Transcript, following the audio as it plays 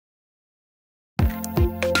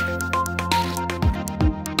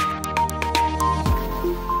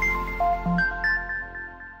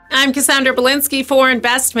I'm Cassandra Belinsky for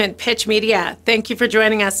Investment Pitch Media. Thank you for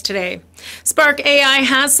joining us today. SPARC AI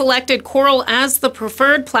has selected Coral as the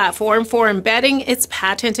preferred platform for embedding its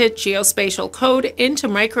patented geospatial code into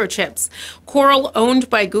microchips. Coral,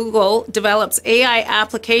 owned by Google, develops AI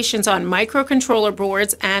applications on microcontroller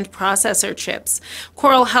boards and processor chips.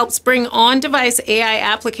 Coral helps bring on-device AI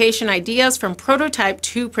application ideas from prototype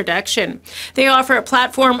to production. They offer a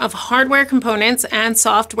platform of hardware components and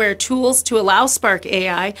software tools to allow SPARC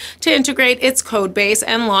AI to integrate its code base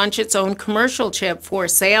and launch its own commercial chip for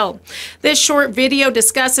sale. This short video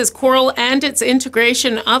discusses Coral and its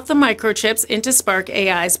integration of the microchips into SPARC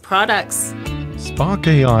AI's products. SPARC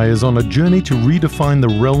AI is on a journey to redefine the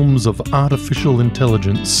realms of artificial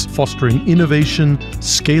intelligence, fostering innovation,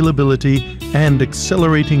 scalability, and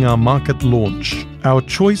accelerating our market launch. Our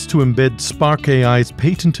choice to embed SPARC AI's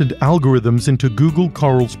patented algorithms into Google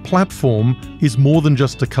Coral's platform is more than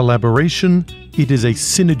just a collaboration, it is a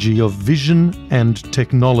synergy of vision and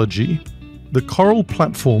technology. The Coral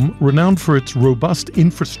platform, renowned for its robust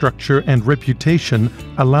infrastructure and reputation,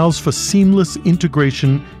 allows for seamless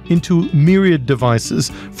integration into myriad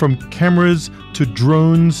devices, from cameras to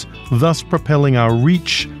drones, thus propelling our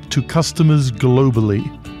reach to customers globally.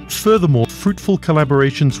 Furthermore, fruitful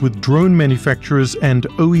collaborations with drone manufacturers and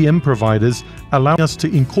OEM providers allow us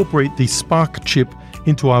to incorporate the SPARC chip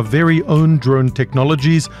into our very own drone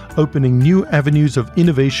technologies, opening new avenues of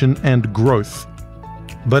innovation and growth.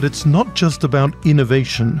 But it's not just about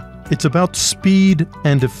innovation, it's about speed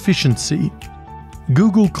and efficiency.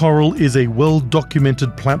 Google Coral is a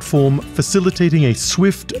well-documented platform facilitating a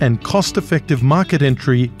swift and cost-effective market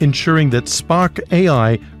entry, ensuring that SPARC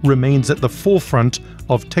AI remains at the forefront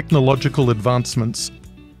of technological advancements.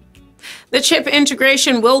 The chip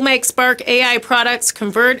integration will make SPARC AI products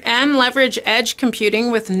convert and leverage edge computing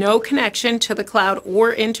with no connection to the cloud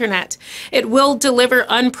or internet. It will deliver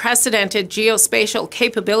unprecedented geospatial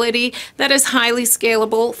capability that is highly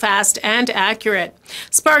scalable, fast, and accurate.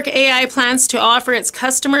 SPARC AI plans to offer its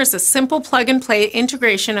customers a simple plug-and-play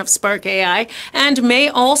integration of SPARC AI and may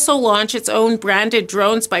also launch its own branded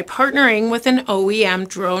drones by partnering with an OEM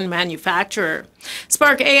drone manufacturer.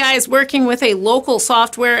 SPARC AI is working with a local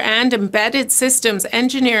software and embedded systems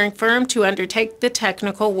engineering firm to undertake the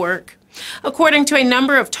technical work. According to a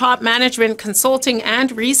number of top management consulting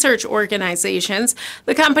and research organizations,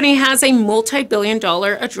 the company has a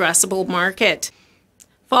multi-billion-dollar addressable market.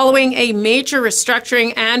 Following a major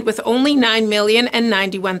restructuring and with only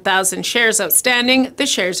 9,091,000 shares outstanding, the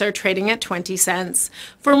shares are trading at 20 cents.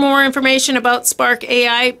 For more information about SPARC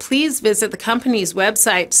AI, please visit the company's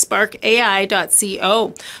website,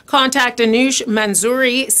 sparkai.co. Contact Anush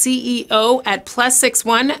Manzoori, CEO, at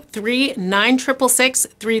 +61 39666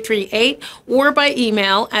 338 or by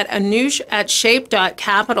email at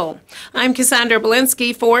anush@shape.capital. I'm Cassandra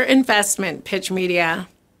Belinsky for Investment Pitch Media.